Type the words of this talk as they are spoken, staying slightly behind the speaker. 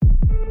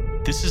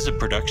This is a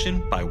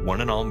production by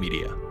One and All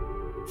Media.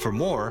 For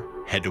more,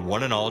 head to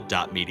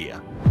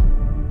oneandall.media.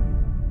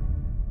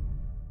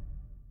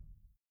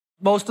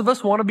 Most of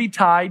us want to be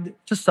tied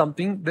to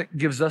something that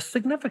gives us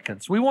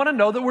significance. We want to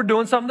know that we're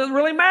doing something that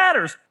really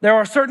matters. There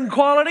are certain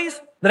qualities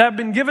that have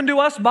been given to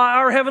us by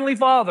our Heavenly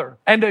Father.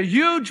 And a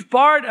huge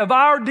part of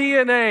our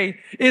DNA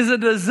is a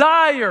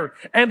desire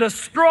and a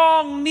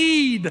strong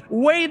need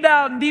way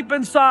down deep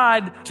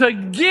inside to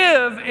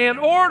give in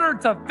order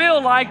to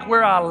feel like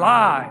we're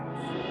alive.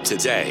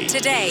 Today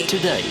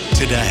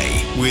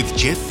with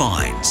Jeff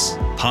Vines,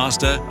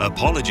 pastor,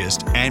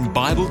 apologist, and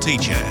Bible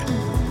teacher.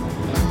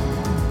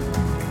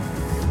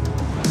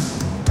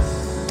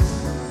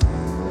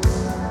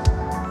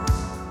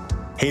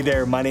 Hey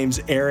there, my name's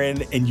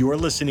Aaron, and you're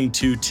listening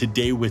to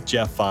Today with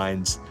Jeff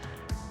Vines.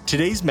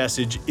 Today's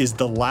message is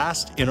the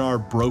last in our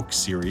Broke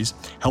series,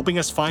 helping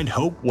us find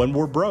hope when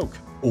we're broke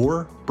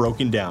or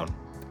broken down.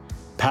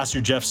 Pastor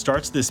Jeff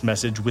starts this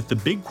message with the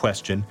big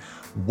question,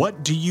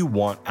 what do you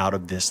want out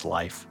of this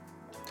life?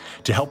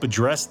 To help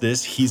address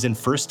this, he's in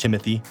 1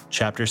 Timothy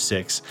chapter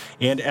 6.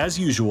 And as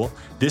usual,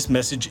 this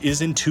message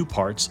is in two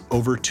parts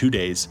over 2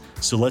 days.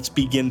 So let's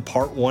begin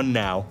part 1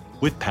 now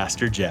with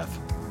Pastor Jeff.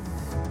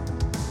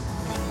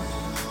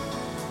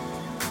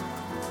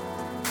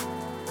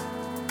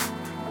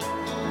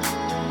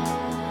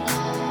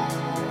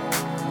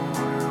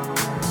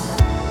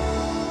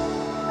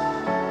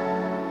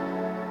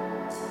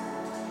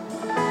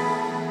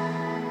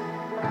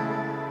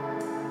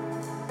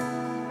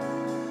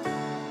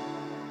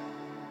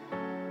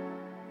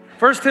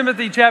 1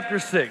 Timothy chapter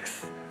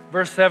 6,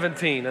 verse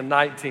 17 and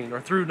 19,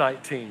 or through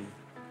 19.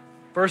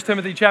 1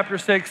 Timothy chapter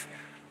 6,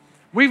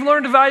 we've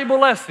learned a valuable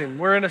lesson.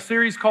 We're in a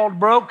series called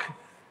Broke,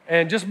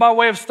 and just by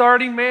way of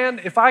starting,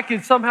 man, if I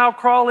could somehow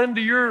crawl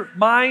into your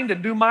mind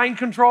and do mind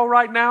control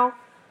right now,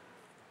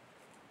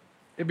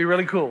 it'd be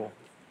really cool.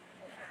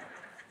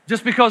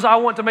 Just because I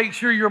want to make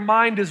sure your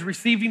mind is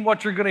receiving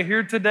what you're going to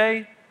hear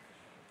today,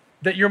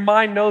 that your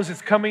mind knows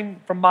it's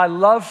coming from my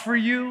love for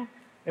you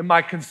and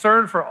my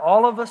concern for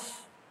all of us.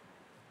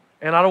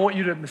 And I don't want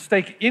you to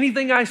mistake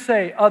anything I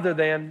say other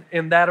than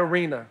in that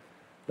arena,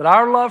 that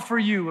our love for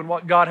you and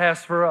what God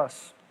has for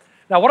us.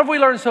 Now, what have we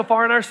learned so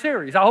far in our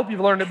series? I hope you've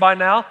learned it by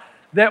now,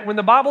 that when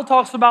the Bible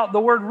talks about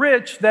the word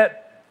rich,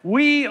 that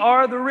we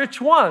are the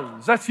rich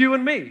ones. That's you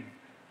and me.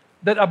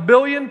 That 1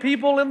 billion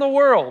people in the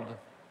world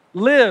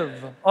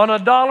live on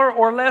 $1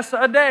 or less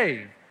a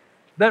day.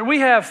 That we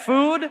have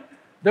food,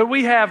 that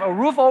we have a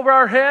roof over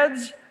our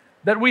heads,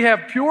 that we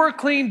have pure,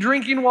 clean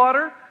drinking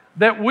water,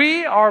 that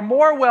we are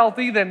more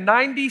wealthy than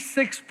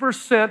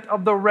 96%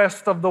 of the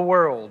rest of the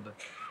world,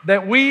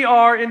 that we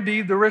are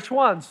indeed the rich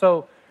ones.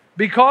 So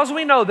because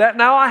we know that,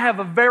 now I have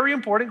a very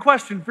important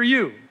question for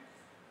you.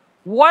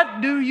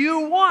 What do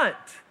you want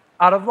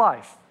out of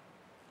life?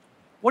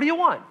 What do you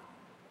want?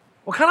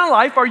 What kind of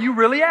life are you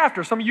really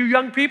after? Some of you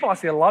young people, I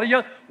see a lot of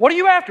young, what are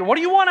you after? What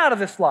do you want out of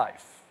this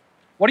life?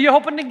 What are you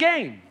hoping to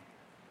gain?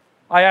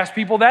 I ask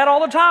people that all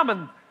the time,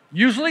 and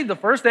usually the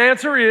first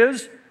answer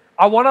is,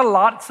 I want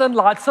lots and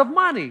lots of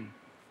money.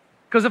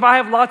 Because if I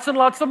have lots and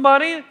lots of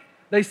money,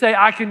 they say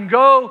I can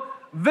go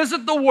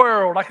visit the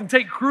world. I can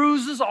take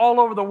cruises all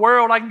over the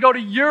world. I can go to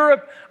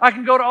Europe. I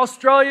can go to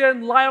Australia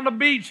and lie on the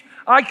beach.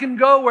 I can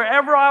go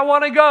wherever I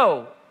want to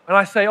go. And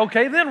I say,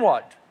 okay, then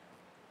what?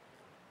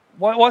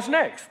 What's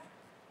next?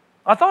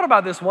 I thought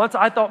about this once.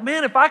 I thought,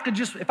 man, if I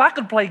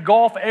could play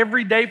golf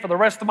every day for the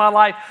rest of my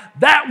life,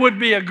 that would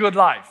be a good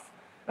life.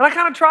 And I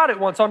kind of tried it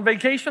once on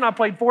vacation. I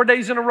played 4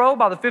 days in a row.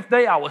 By the 5th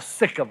day, I was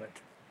sick of it.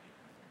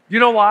 You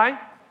know why?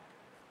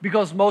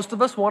 Because most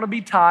of us want to be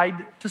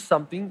tied to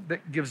something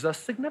that gives us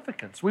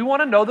significance. We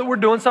want to know that we're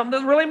doing something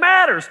that really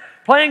matters.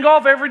 Playing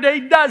golf every day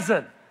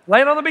doesn't.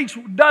 Laying on the beach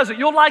doesn't.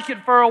 You'll like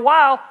it for a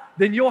while,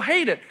 then you'll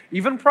hate it.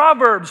 Even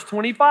Proverbs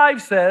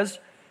 25 says,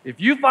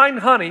 if you find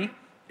honey,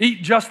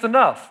 eat just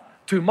enough.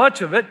 Too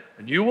much of it,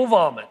 and you will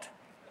vomit.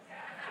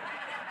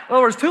 In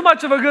other words, too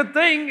much of a good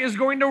thing is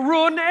going to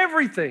ruin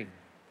everything.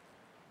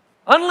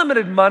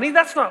 Unlimited money,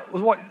 that's not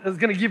what is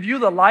going to give you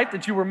the life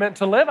that you were meant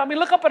to live. I mean,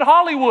 look up at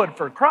Hollywood,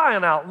 for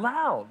crying out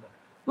loud.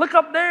 Look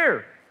up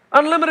there.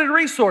 Unlimited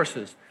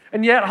resources.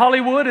 And yet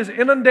Hollywood is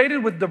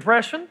inundated with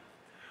depression,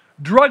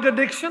 drug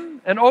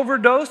addiction, and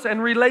overdose,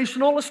 and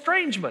relational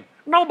estrangement.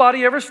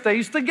 Nobody ever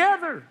stays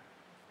together.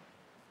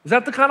 Is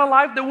that the kind of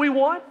life that we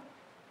want?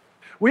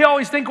 We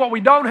always think what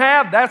we don't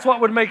have, that's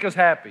what would make us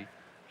happy.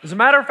 As a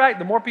matter of fact,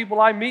 the more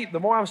people I meet, the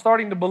more I'm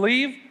starting to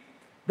believe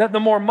that the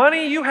more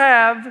money you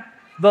have,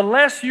 the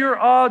less your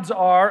odds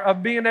are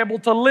of being able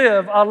to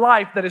live a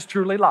life that is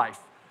truly life.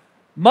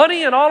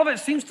 Money and all of it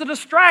seems to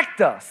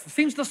distract us. It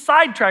seems to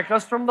sidetrack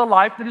us from the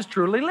life that is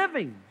truly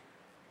living.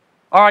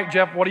 All right,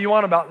 Jeff, what do you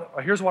on about?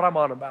 Here's what I'm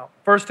on about.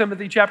 1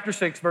 Timothy chapter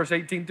 6, verse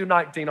 18 through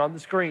 19 on the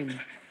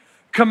screen.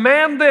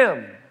 Command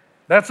them,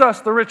 that's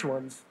us, the rich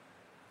ones,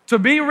 to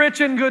be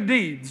rich in good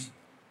deeds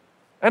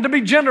and to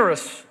be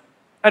generous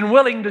and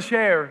willing to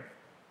share,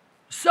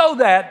 so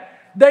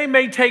that they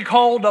may take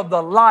hold of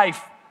the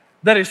life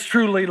that is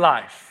truly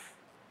life.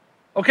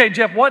 Okay,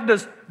 Jeff, what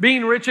does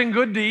being rich in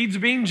good deeds,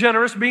 being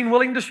generous, being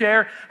willing to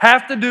share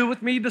have to do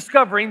with me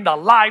discovering the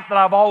life that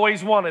I've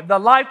always wanted, the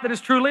life that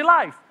is truly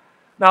life?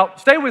 Now,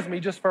 stay with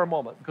me just for a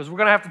moment because we're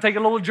going to have to take a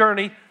little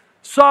journey.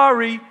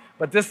 Sorry,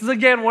 but this is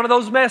again one of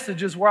those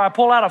messages where I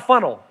pull out a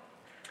funnel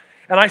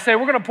and I say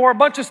we're going to pour a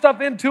bunch of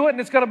stuff into it and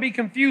it's going to be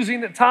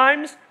confusing at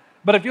times,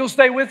 but if you'll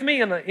stay with me,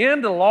 in the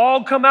end, it'll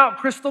all come out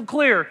crystal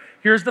clear.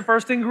 Here's the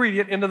first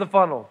ingredient into the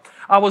funnel.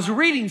 I was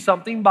reading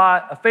something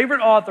by a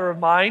favorite author of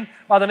mine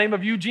by the name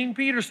of Eugene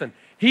Peterson.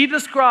 He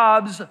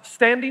describes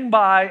standing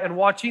by and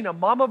watching a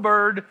mama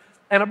bird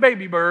and a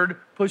baby bird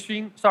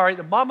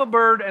the mama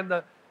bird and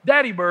the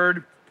daddy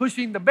bird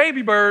pushing the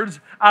baby birds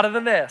out of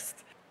the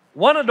nest.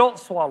 One adult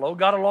swallow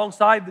got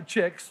alongside the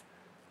chicks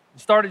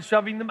and started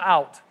shoving them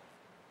out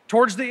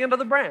towards the end of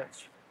the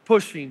branch,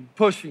 pushing.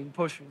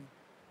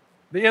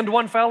 The end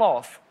one fell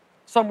off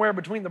somewhere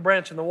between the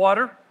branch and the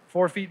water,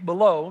 4 feet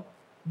below.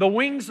 The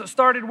wings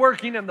started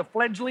working and the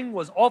fledgling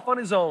was off on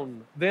his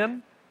own.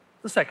 Then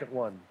the second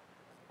one.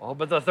 Oh,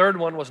 but the third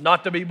one was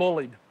not to be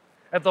bullied.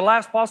 At the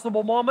last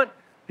possible moment,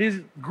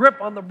 his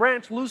grip on the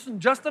branch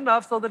loosened just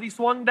enough so that he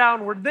swung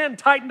downward, then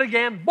tightened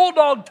again,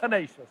 bulldog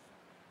tenacious.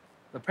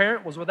 The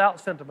parent was without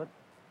sentiment.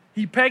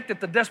 He pecked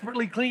at the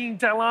desperately clinging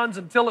talons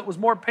until it was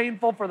more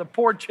painful for the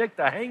poor chick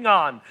to hang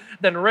on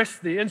than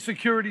risk the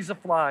insecurities of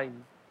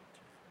flying.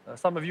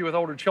 Some of you with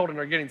older children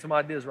are getting some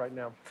ideas right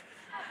now.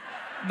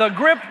 The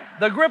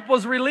grip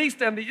was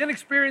released and the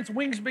inexperienced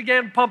wings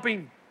began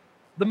pumping.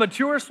 The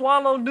mature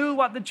swallow knew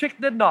what the chick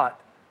did not,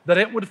 that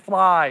it would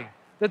fly,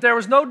 that there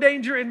was no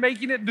danger in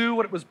making it do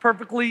what it was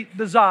perfectly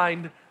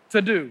designed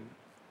to do.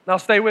 Now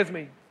stay with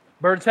me.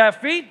 Birds have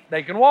feet,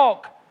 they can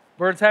walk.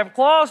 Birds have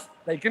claws,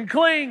 they can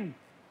cling.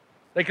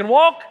 They can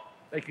walk,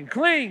 they can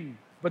cling,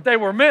 but they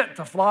were meant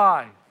to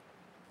fly.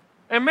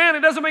 And man,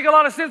 it doesn't make a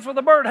lot of sense for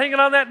the bird hanging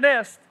on that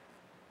nest.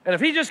 And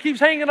if he just keeps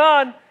hanging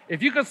on,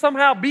 if you could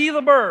somehow be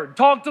the bird,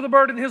 talk to the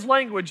bird in his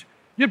language,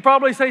 you'd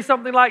probably say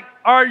something like,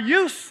 "Are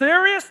you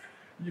serious?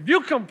 Have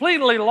you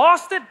completely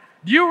lost it?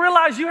 Do you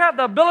realize you have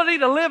the ability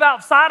to live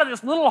outside of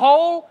this little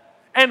hole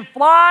and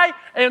fly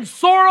and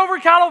soar over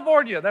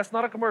California?" That's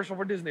not a commercial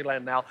for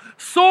Disneyland now.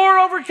 Soar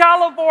over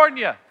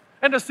California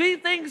and to see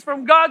things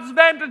from God's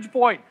vantage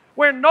point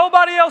where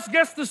nobody else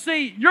gets to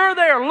see. You're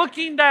there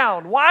looking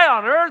down. Why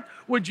on earth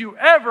would you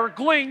ever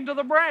cling to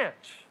the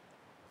branch?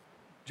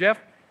 Jeff,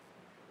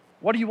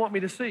 what do you want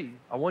me to see?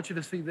 I want you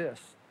to see this.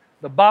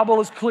 The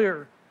Bible is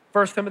clear.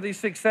 1 Timothy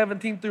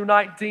 6:17 through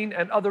 19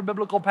 and other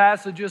biblical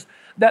passages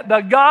that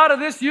the God of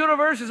this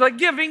universe is a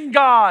giving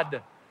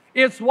God.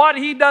 It's what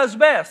He does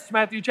best.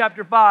 Matthew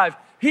chapter 5.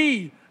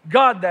 He,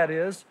 God that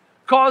is,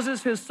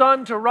 causes His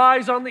sun to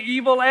rise on the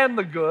evil and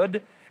the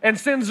good and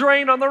sends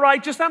rain on the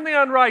righteous and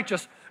the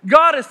unrighteous.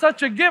 God is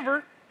such a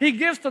giver, He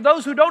gives to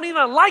those who don't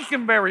even like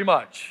Him very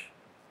much.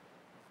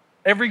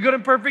 Every good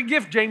and perfect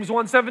gift, James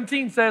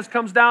 1:17 says,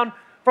 comes down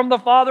from the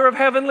Father of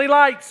heavenly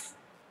lights.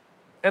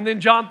 And then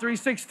John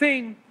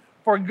 3:16,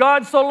 for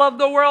God so loved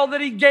the world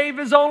that He gave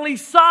His only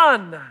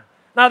Son.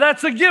 Now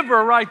that's a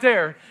giver right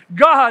there.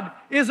 God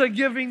is a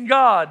giving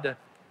God.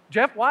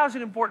 Jeff, why is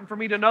it important for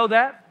me to know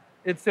that?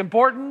 It's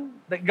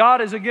important that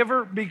God is a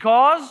giver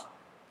because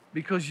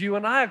you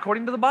and I,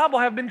 according to the Bible,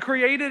 have been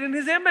created in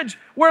His image.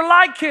 We're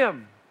like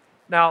Him.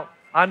 Now,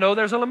 I know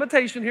there's a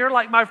limitation here.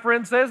 Like my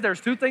friend says, there's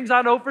two things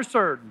I know for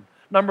certain.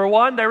 Number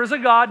one, there is a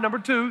God. Number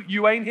two,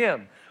 you ain't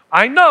Him.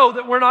 I know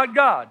that we're not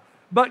God,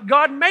 but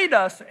God made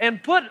us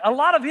and put a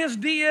lot of His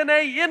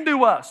DNA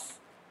into us.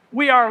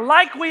 We are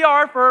like we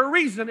are for a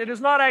reason. It is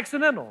not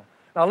accidental.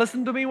 Now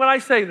listen to me when I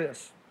say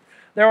this.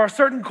 There are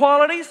certain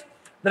qualities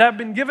that have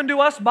been given to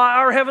us by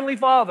our Heavenly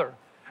Father.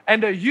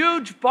 And a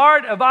huge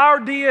part of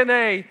our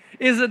DNA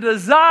is a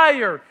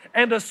desire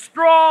and a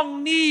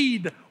strong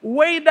need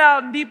way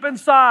down deep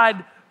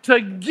inside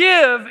to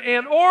give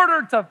in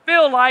order to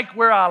feel like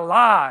we're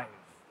alive.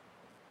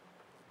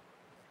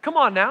 Come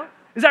on now.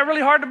 Is that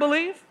really hard to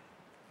believe?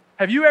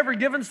 Have you ever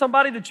given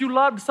somebody that you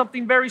loved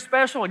something very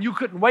special and you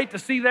couldn't wait to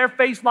see their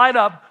face light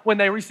up when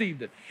they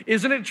received it?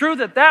 Isn't it true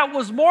that that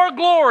was more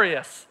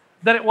glorious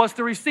than it was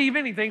to receive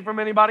anything from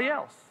anybody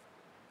else?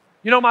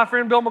 You know my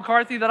friend Bill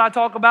McCarthy that I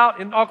talk about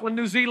in Auckland,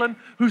 New Zealand,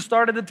 who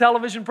started the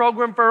television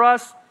program for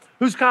us,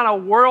 who's kind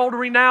of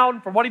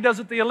world-renowned for what he does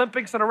at the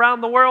Olympics and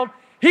around the world?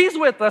 He's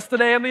with us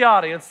today in the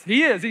audience.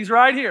 He is. He's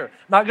right here.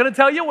 Not going to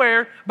tell you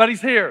where, but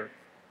he's here.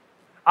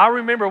 I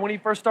remember when he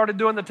first started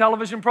doing the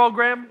television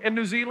program in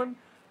New Zealand,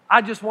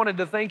 I just wanted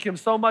to thank him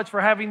so much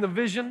for having the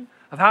vision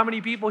of how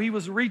many people he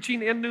was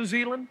reaching in New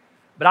Zealand.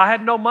 But I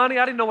had no money.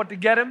 I didn't know what to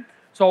get him.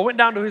 So I went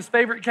down to his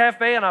favorite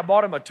cafe and I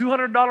bought him a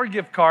 $200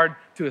 gift card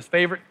to his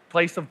favorite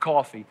place of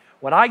coffee.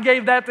 When I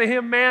gave that to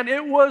him, man,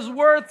 it was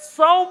worth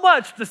so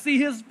much to see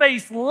his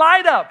face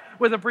light up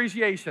with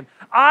appreciation.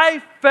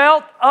 I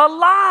felt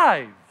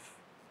alive.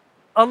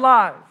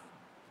 Alive.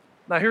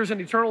 Now here's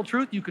an eternal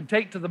truth you can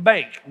take to the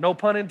bank, no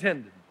pun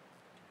intended.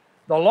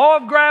 The law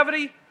of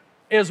gravity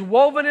is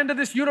woven into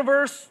this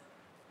universe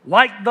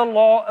like the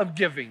law of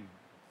giving.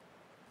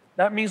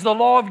 That means the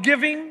law of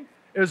giving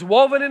is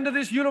woven into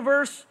this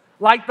universe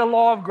like the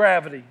law of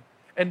gravity.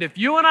 And if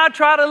you and I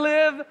try to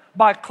live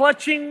by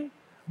clutching,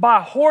 by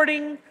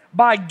hoarding,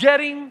 by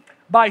getting,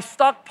 by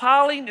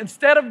stockpiling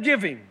instead of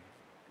giving,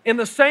 in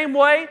the same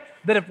way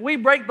that if we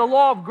break the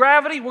law of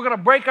gravity, we're going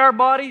to break our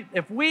body.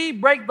 If we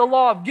break the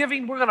law of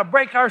giving, we're going to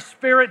break our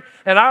spirit,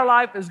 and our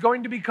life is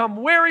going to become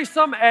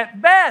wearisome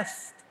at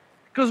best.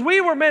 Because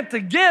we were meant to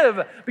give.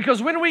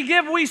 Because when we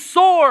give, we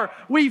soar,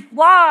 we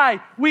fly,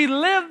 we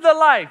live the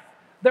life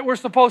that we're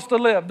supposed to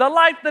live, the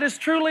life that is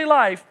truly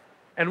life.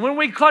 And when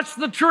we clutch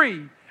the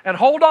tree and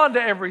hold on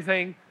to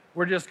everything,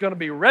 we're just going to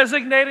be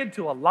resignated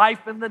to a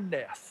life in the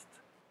nest.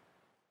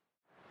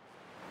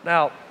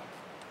 Now,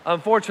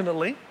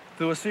 unfortunately,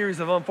 through a series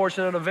of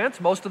unfortunate events,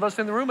 most of us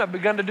in the room have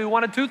begun to do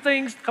one of two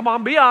things. Come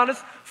on, be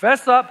honest,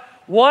 fess up.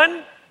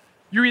 One,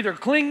 you're either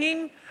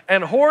clinging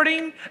and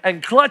hoarding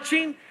and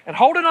clutching and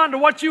holding on to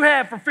what you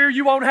have for fear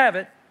you won't have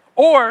it,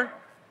 or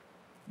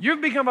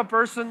you've become a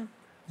person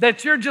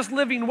that you're just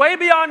living way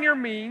beyond your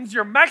means.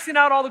 You're maxing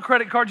out all the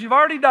credit cards. You've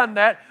already done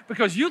that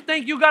because you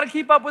think you got to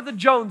keep up with the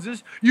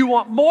Joneses. You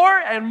want more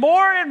and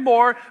more and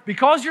more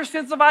because your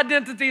sense of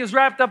identity is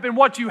wrapped up in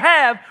what you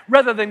have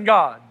rather than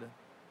God.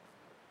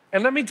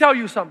 And let me tell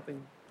you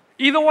something.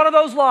 Either one of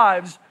those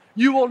lives,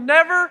 you will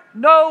never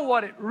know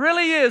what it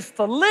really is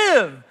to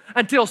live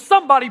until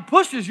somebody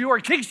pushes you or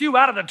kicks you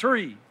out of the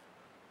tree.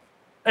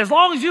 As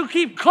long as you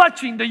keep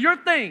clutching to your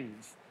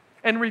things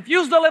and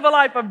refuse to live a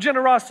life of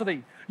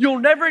generosity, you'll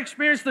never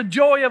experience the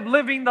joy of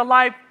living the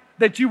life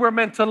that you were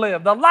meant to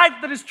live, the life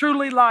that is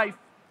truly life.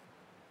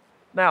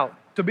 Now,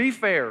 to be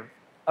fair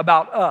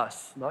about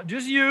us, not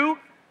just you,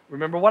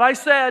 remember what I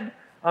said,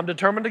 I'm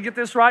determined to get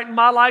this right in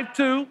my life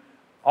too.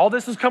 All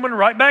this is coming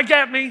right back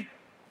at me,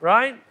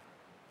 right?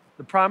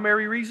 The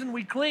primary reason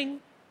we cling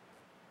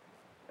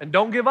and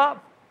don't give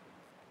up,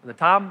 and the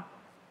time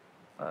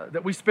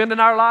that we spend in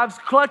our lives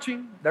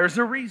clutching, there's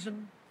a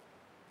reason.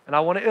 And I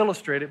want to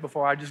illustrate it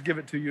before I just give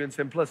it to you in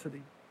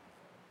simplicity.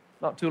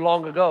 Not too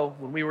long ago,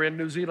 when we were in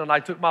New Zealand, I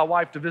took my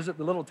wife to visit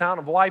the little town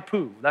of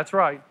Waipu. That's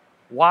right,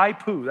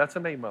 Waipu, that's the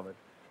name of it.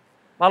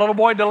 My little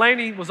boy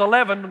Delaney was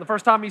 11, and the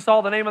first time he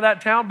saw the name of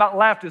that town, about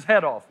laughed his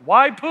head off.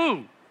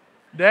 Waipu,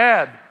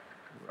 Dad,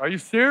 are you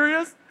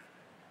serious?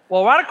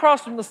 Well, right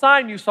across from the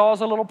sign you saw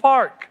is a little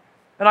park.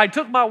 And I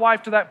took my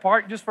wife to that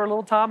park just for a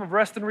little time of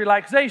rest and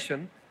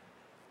relaxation.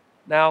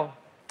 Now,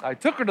 I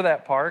took her to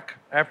that park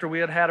after we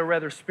had had a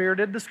rather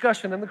spirited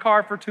discussion in the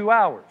car for 2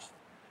 hours.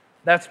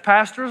 That's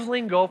pastor's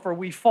lingo for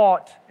we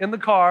fought in the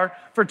car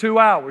for 2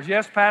 hours.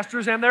 Yes,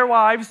 pastors and their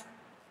wives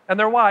and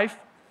their wife,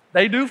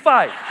 they do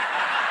fight.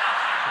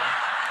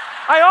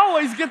 I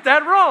always get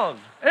that wrong,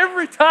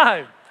 every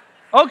time.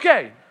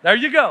 Okay, there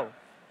you go.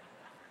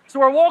 So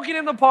we're walking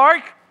in the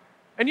park,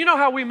 and you know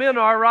how we men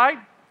are, right?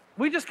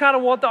 We just kind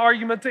of want the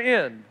argument to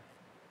end.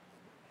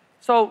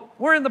 So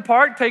we're in the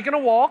park taking a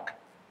walk,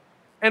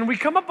 and we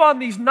come upon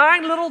these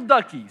 9 little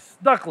ducklings.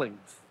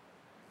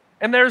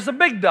 And there's a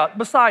big duck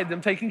beside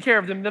them taking care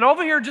of them. Then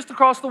over here, just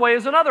across the way,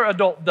 is another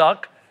adult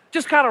duck,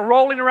 just kind of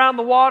rolling around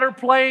the water,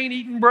 playing,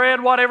 eating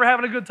bread, whatever,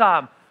 having a good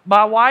time.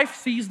 My wife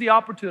sees the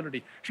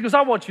opportunity. She goes,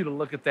 I want you to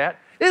look at that.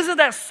 Isn't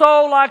that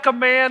so like a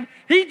man?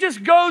 He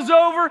just goes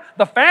over,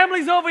 the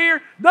family's over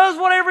here, does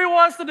whatever he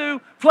wants to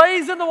do,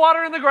 plays in the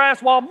water and the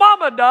grass while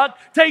Mama Duck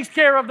takes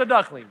care of the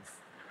ducklings.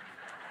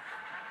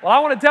 Well, I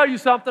want to tell you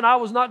something. I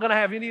was not going to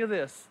have any of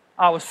this.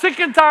 I was sick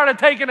and tired of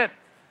taking it.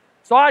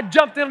 So I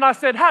jumped in and I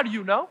said, how do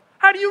you know?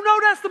 How do you know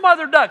that's the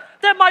mother duck?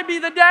 That might be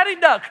the daddy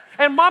duck,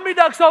 and mommy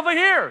duck's over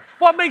here.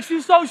 What makes you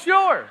so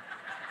sure?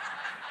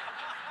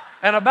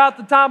 And about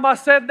the time I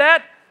said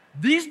that,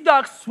 these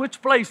ducks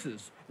switched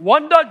places.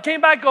 One duck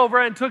came back over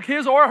and took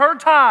his or her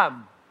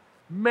time.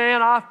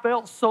 Man, I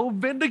felt so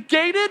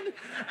vindicated.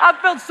 I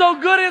felt so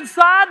good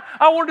inside.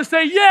 I wanted to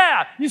say,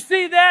 yeah, you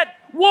see that?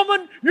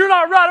 Woman, you're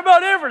not right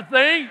about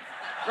everything,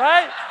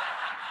 right?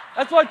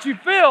 That's what you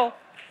feel.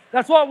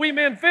 That's what we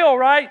men feel,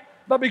 right?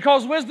 But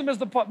because wisdom is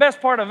the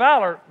best part of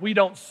valor, we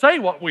don't say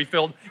what we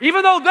feel.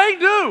 Even though they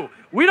do,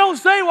 we don't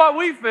say what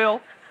we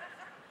feel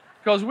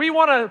because we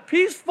want a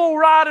peaceful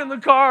ride in the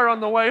car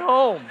on the way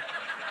home.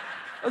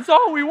 That's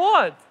all we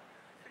want.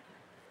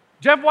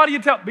 Jeff, why do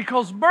you tell?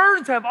 Because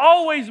birds have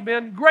always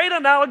been great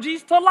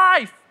analogies to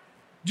life.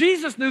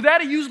 Jesus knew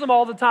that. He used them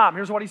all the time.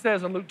 Here's what he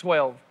says in Luke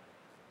 12.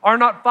 Are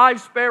not 5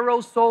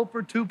 sparrows sold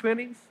for 2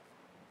 pennies?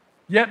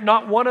 Yet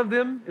not one of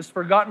them is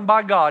forgotten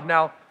by God.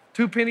 Now,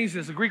 2 pennies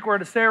is the Greek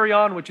word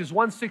asterion, which is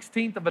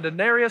 1/16 of a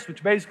denarius,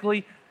 which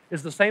basically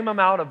is the same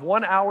amount of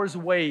 1 hour's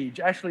wage.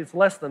 Actually, it's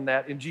less than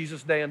that in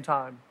Jesus' day and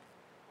time.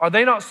 Are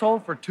they not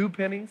sold for 2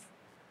 pennies?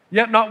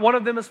 Yet not one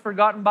of them is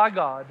forgotten by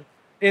God.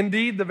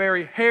 Indeed, the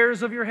very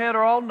hairs of your head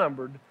are all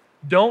numbered.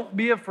 Don't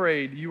be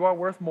afraid. You are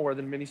worth more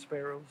than many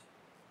sparrows.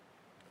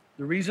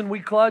 The reason we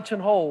clutch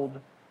and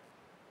hold,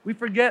 we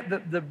forget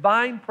that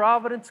divine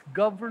providence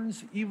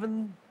governs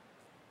even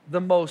the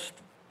most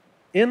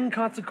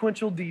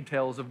inconsequential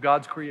details of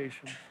God's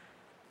creation.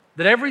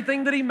 That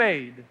everything that He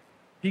made,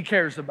 He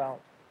cares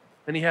about.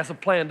 And He has a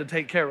plan to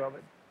take care of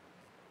it.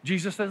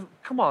 Jesus says,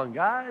 come on,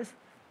 guys.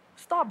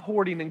 Stop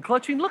hoarding and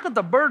clutching. Look at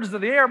the birds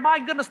of the air. My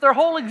goodness, their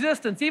whole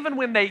existence, even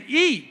when they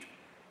eat,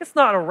 it's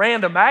not a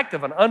random act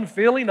of an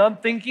unfeeling,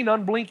 unthinking,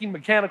 unblinking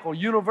mechanical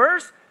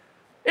universe.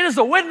 It is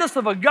a witness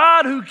of a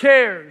God who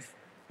cares,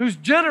 who's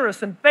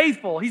generous and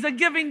faithful. He's a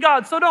giving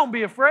God, so don't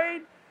be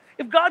afraid.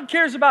 If God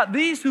cares about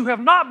these who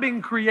have not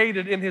been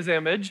created in His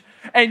image,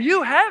 and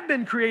you have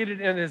been created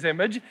in His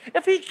image,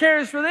 if He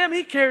cares for them,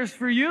 He cares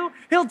for you.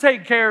 He'll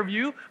take care of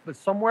you. But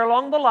somewhere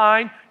along the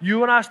line,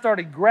 you and I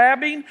started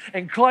grabbing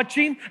and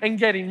clutching and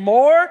getting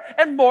more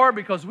and more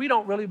because we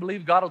don't really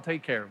believe God will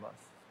take care of us.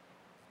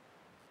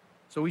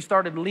 So we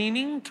started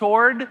leaning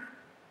toward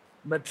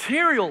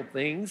material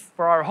things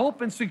for our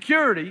hope and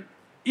security,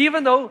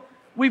 even though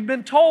we've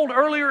been told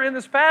earlier in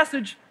this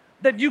passage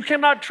that you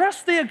cannot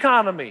trust the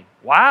economy.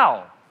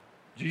 Wow.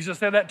 Jesus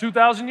said that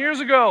 2,000 years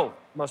ago.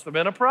 Must have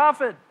been a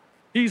prophet.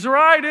 He's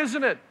right,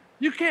 isn't it?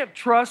 You can't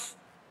trust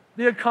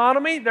the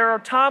economy. There are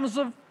times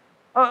of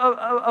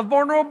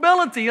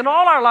vulnerability in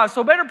all our lives,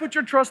 so better put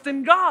your trust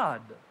in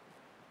God.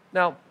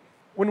 Now,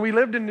 when we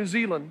lived in New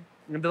Zealand,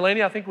 and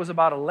Delaney, I think, was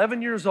about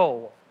 11 years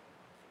old,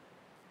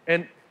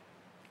 and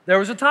there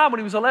was a time when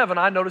he was 11,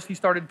 I noticed he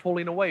started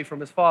pulling away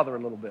from his father a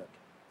little bit.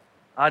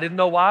 I didn't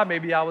know why.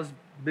 Maybe I was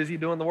busy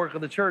doing the work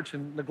of the church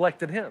and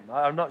neglected him.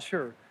 I'm not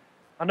sure.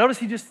 I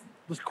noticed he just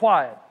was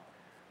quiet.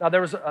 Now,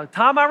 there was a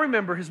time I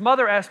remember his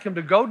mother asked him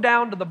to go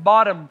down to the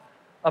bottom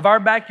of our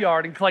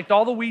backyard and collect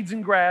all the weeds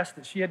and grass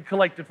that she had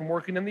collected from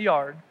working in the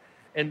yard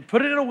and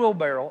put it in a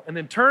wheelbarrow and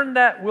then turn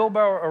that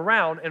wheelbarrow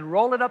around and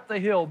roll it up the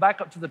hill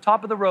back up to the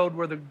top of the road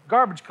where the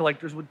garbage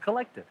collectors would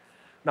collect it.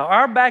 Now,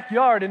 our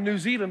backyard in New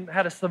Zealand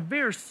had a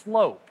severe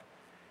slope.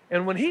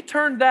 And when he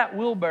turned that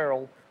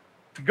wheelbarrow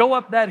to go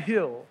up that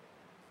hill,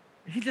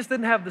 he just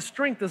didn't have the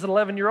strength as an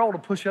 11-year-old to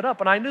push it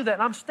up. And I knew that.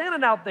 And I'm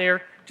standing out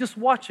there just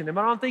watching him.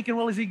 And I'm thinking,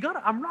 well, is he going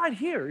to? I'm right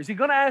here. Is he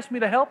going to ask me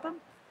to help him?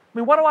 I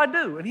mean, what do I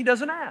do? And he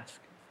doesn't ask.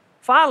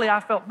 Finally, I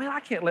felt, man, I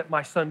can't let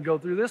my son go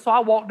through this. So I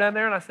walked down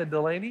there and I said,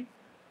 Delaney,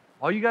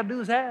 all you got to do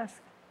is ask.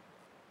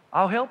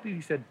 I'll help you.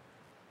 He said,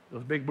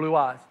 those big blue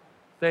eyes,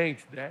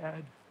 thanks,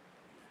 Dad.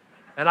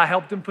 And I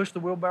helped him push the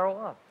wheelbarrow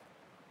up.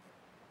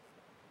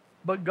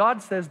 But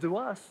God says to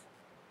us,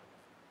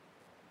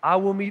 I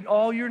will meet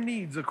all your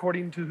needs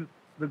according to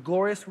the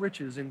glorious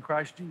riches in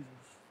Christ Jesus.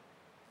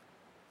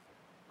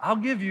 I'll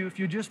give you, if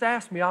you just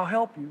ask me, I'll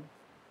help you.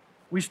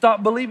 We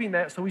stopped believing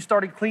that, so we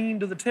started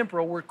clinging to the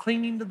temporal. We're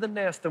clinging to the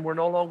nest, and we're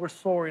no longer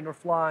soaring or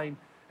flying,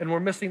 and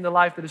we're missing the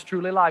life that is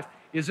truly life.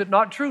 Is it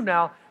not true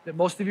now that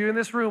most of you in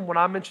this room, when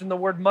I mention the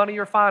word money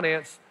or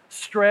finance,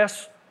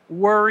 stress,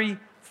 worry,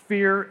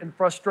 fear, and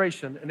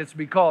frustration, and it's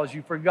because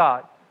you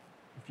forgot,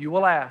 if you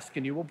will ask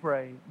and you will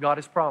pray, God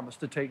has promised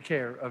to take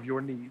care of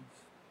your needs.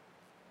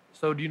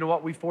 So do you know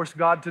what we force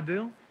God to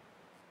do?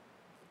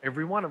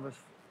 Every one of us.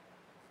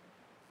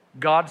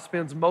 God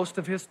spends most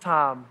of His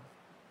time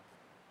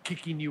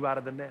kicking you out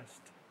of the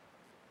nest.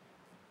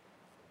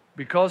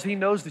 Because He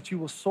knows that you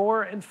will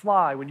soar and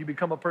fly when you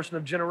become a person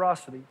of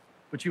generosity,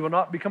 but you will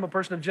not become a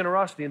person of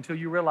generosity until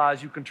you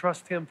realize you can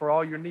trust Him for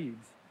all your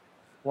needs.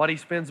 What He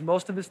spends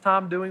most of His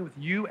time doing with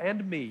you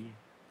and me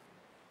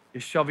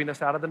is shoving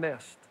us out of the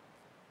nest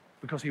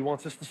because He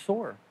wants us to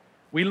soar.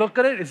 We look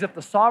at it as if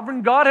the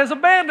sovereign God has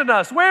abandoned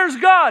us. Where's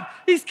God?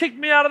 He's kicked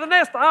me out of the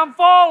nest. I'm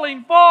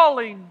falling.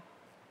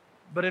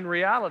 But in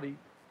reality,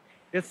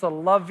 it's a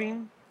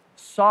loving,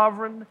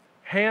 sovereign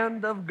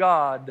hand of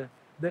God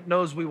that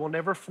knows we will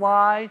never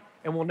fly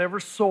and will never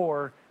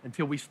soar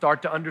until we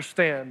start to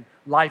understand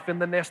life in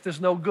the nest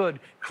is no good.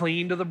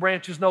 Clinging to the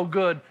branch is no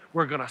good.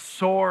 We're going to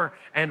soar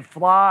and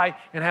fly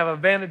and have a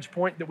vantage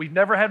point that we've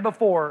never had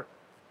before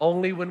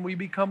only when we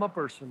become a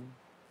person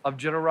of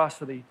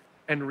generosity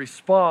and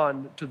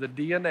respond to the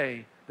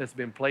DNA that's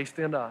been placed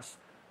in us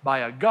by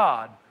a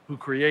God who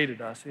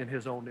created us in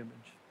His own image.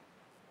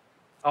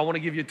 I want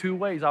to give you two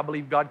ways I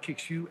believe God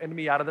kicks you and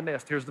me out of the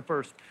nest. Here's the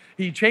first.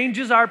 He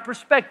changes our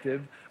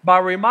perspective by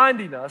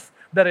reminding us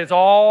that it's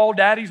all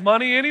Daddy's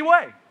money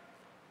anyway.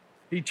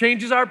 He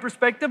changes our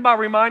perspective by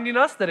reminding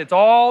us that it's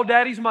all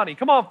Daddy's money.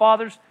 Come on,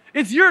 fathers.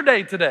 It's your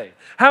day today.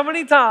 How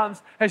many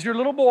times has your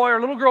little boy or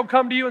little girl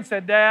come to you and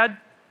said, Dad,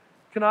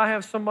 can I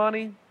have some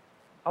money?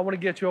 I want to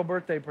get you a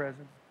birthday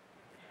present.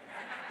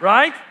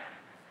 Right?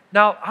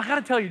 Now, I got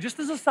to tell you, just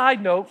as a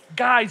side note,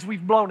 guys,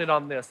 we've blown it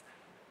on this.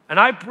 And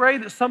I pray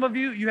that some of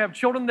you have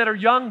children that are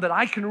young, that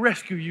I can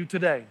rescue you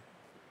today.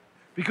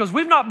 Because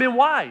we've not been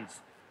wise.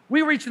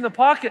 We reach in the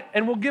pocket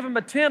and we'll give them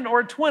a 10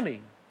 or a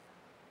 20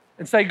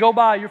 and say, go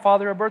buy your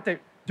father a birthday.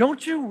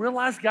 Don't you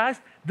realize,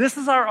 guys, this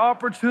is our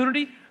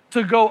opportunity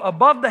to go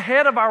above the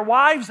head of our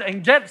wives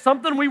and get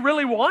something we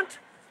really want?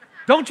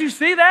 Don't you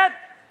see that?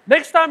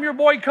 Next time your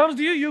boy comes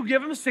to you, you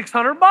give him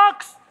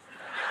 $600.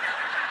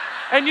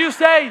 And you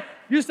say,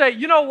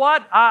 you know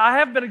what? I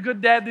have been a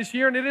good dad this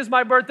year, and it is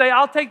my birthday.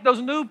 I'll take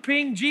those new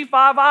Ping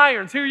G5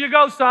 irons. Here you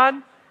go,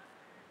 son.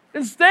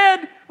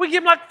 Instead, we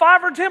give him like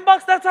 $5 or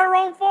 $10. That's our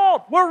own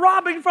fault. We're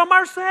robbing from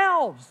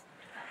ourselves.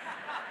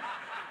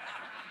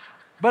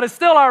 But it's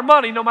still our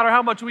money, no matter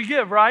how much we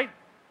give, right?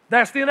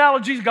 That's the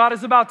analogies God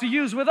is about to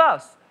use with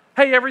us.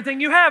 Hey, everything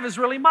you have is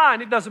really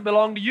mine. It doesn't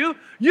belong to you.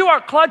 You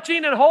are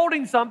clutching and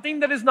holding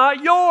something that is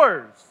not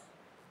yours.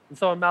 And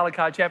so in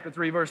Malachi chapter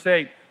 3, verse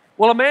 8,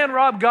 will a man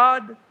rob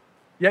God?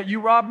 Yet you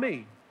rob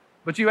me.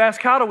 But you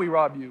ask, how do we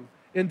rob you?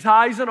 In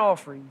tithes and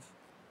offerings.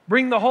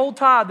 Bring the whole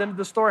tithe into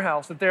the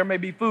storehouse, that there may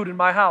be food in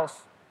my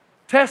house.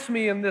 Test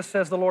me in this,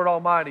 says the Lord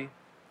Almighty,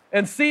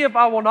 and see if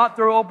I will not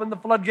throw open the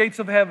floodgates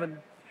of heaven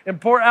and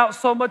pour out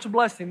so much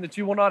blessing that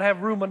you will not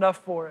have room enough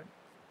for it.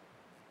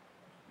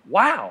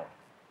 Wow.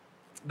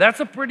 That's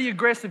a pretty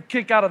aggressive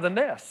kick out of the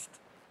nest.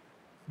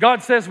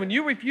 God says, when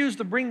you refuse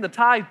to bring the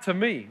tithe to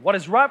me, what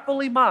is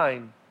rightfully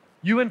mine,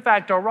 you in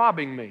fact are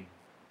robbing me.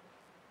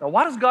 Now,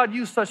 why does God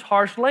use such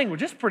harsh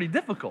language? It's pretty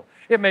difficult.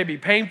 It may be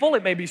painful.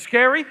 It may be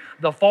scary.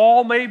 The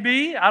fall may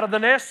be out of the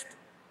nest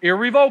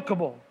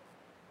irrevocable,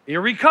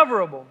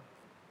 irrecoverable.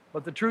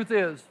 But the truth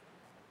is,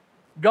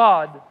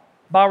 God,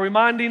 by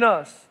reminding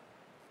us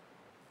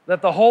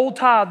that the whole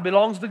tithe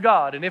belongs to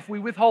God, and if we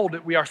withhold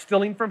it, we are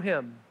stealing from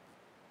Him,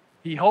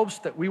 He hopes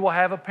that we will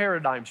have a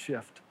paradigm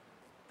shift,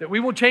 that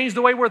we will change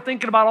the way we're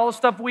thinking about all the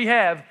stuff we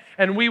have,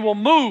 and we will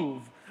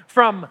move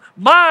from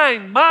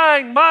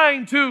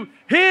mine to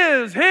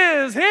His.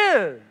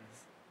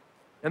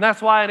 And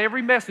that's why in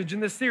every message in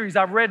this series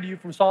I've read to you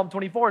from Psalm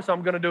 24, so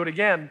I'm going to do it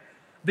again.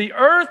 The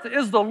earth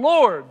is the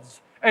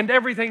Lord's and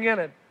everything in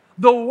it,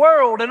 the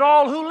world and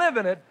all who live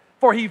in it,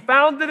 for He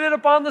founded it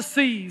upon the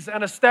seas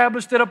and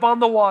established it upon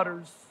the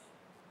waters.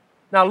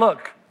 Now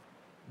look,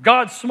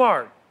 God's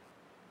smart.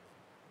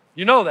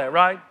 You know that,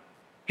 right?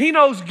 He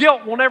knows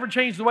guilt will never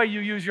change the way you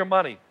use your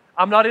money.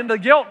 I'm not into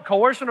guilt,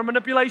 coercion, or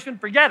manipulation.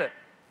 Forget it.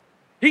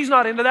 He's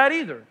not into that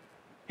either.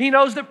 He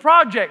knows that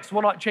projects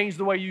will not change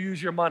the way you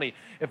use your money.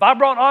 If I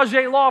brought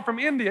Ajay Law from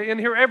India in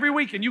here every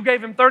week and you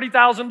gave him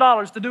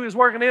 $30,000 to do his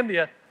work in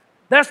India,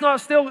 that's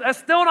still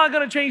not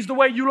going to change the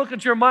way you look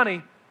at your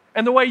money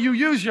and the way you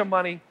use your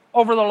money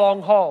over the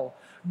long haul.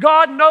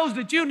 God knows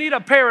that you need a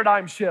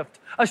paradigm shift,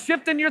 a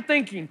shift in your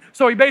thinking.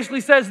 So He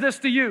basically says this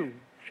to you.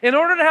 In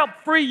order to help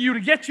free you, to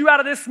get you out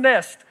of this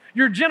nest,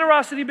 your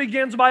generosity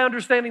begins by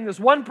understanding this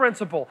one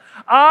principle.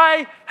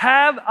 I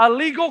have a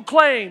legal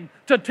claim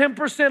to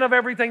 10% of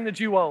everything that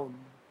you own.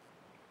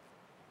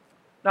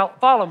 Now,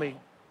 follow me.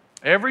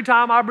 Every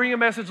time I bring a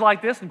message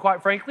like this, and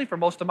quite frankly, for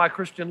most of my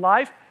Christian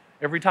life,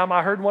 every time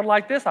I heard one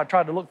like this, I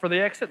tried to look for the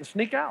exit and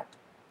sneak out.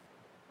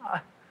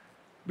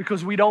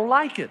 Because we don't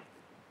like it.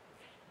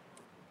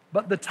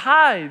 But the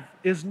tithe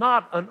is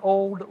not an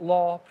old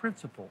law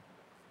principle.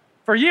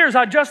 For years,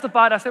 I said,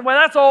 well,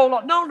 that's old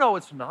law. No,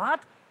 it's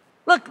not.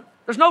 Look,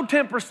 there's no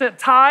 10%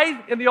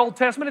 tithe in the Old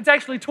Testament. It's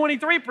actually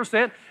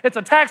 23%. It's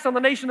a tax on the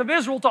nation of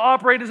Israel to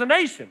operate as a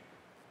nation.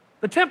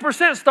 The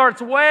 10%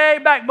 starts way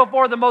back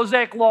before the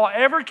Mosaic Law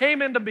ever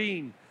came into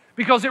being,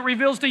 because it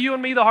reveals to you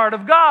and me the heart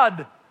of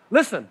God.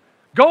 Listen,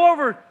 go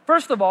over,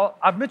 first of all,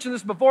 I've mentioned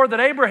this before, that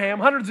Abraham,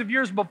 hundreds of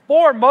years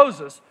before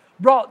Moses,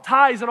 brought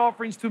tithes and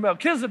offerings to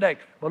Melchizedek.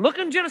 But look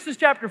in Genesis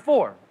chapter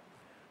 4.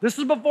 This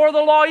is before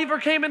the law ever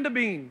came into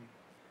being.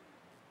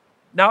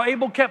 Now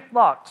Abel kept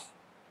flocks,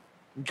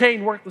 and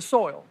Cain worked the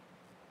soil.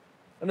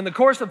 And in the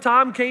course of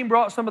time, Cain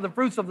brought some of the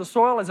fruits of the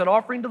soil as an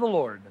offering to the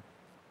Lord.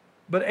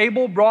 But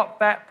Abel brought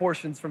fat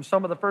portions from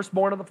some of the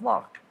firstborn of the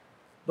flock.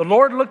 The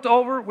Lord looked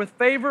over with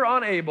favor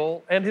on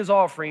Abel and his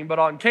offering, but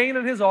on Cain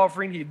and his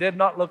offering He did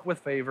not look with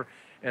favor.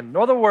 In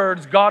other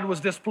words, God was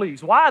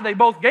displeased. Why? They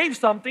both gave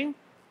something.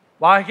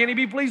 Why can't He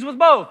be pleased with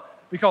both?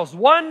 Because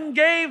one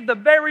gave the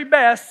very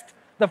best,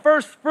 the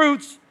first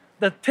fruits,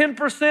 the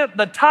 10%,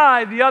 the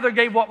tithe, the other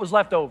gave what was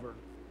left over.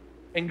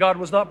 And God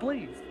was not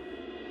pleased.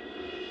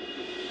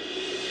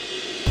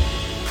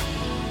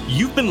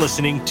 You've been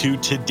listening to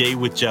Today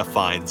with Jeff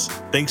Vines.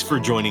 Thanks for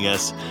joining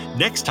us.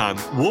 Next time,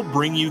 we'll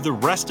bring you the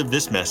rest of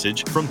this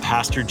message from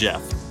Pastor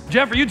Jeff.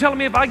 Jeff, are you telling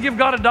me if I give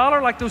God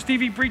 $1 like those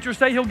TV preachers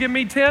say He'll give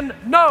me 10?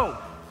 No.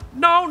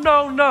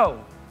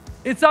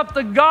 It's up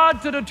to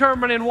God to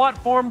determine in what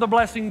form the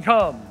blessing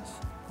comes.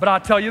 But I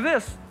tell you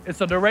this,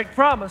 it's a direct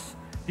promise.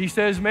 He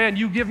says, man,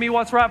 you give me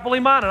what's rightfully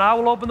mine, and I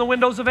will open the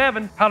windows of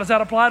heaven. How does that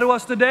apply to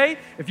us today?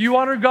 If you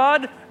honor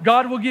God,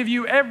 God will give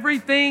you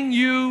everything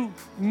you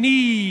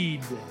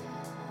need.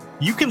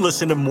 You can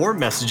listen to more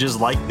messages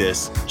like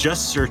this.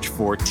 Just search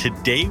for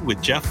Today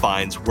with Jeff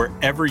Vines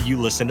wherever you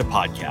listen to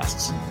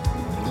podcasts.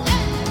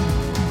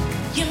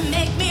 You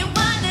make me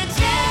wanna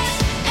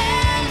dance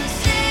and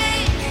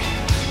sing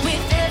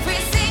with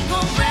every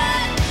single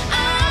breath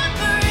I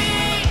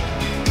breathe.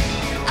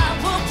 I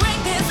will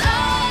bring this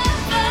offering.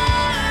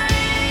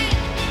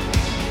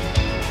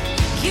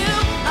 You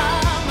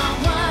are my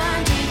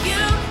wonder,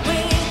 you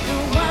with the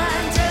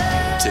wonder.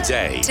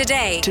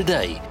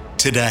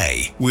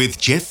 Today with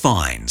Jeff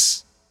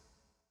Vines.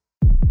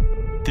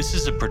 This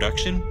is a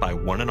production by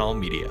One and All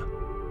Media.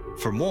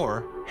 For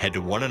more, head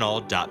to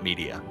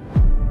oneandall.media.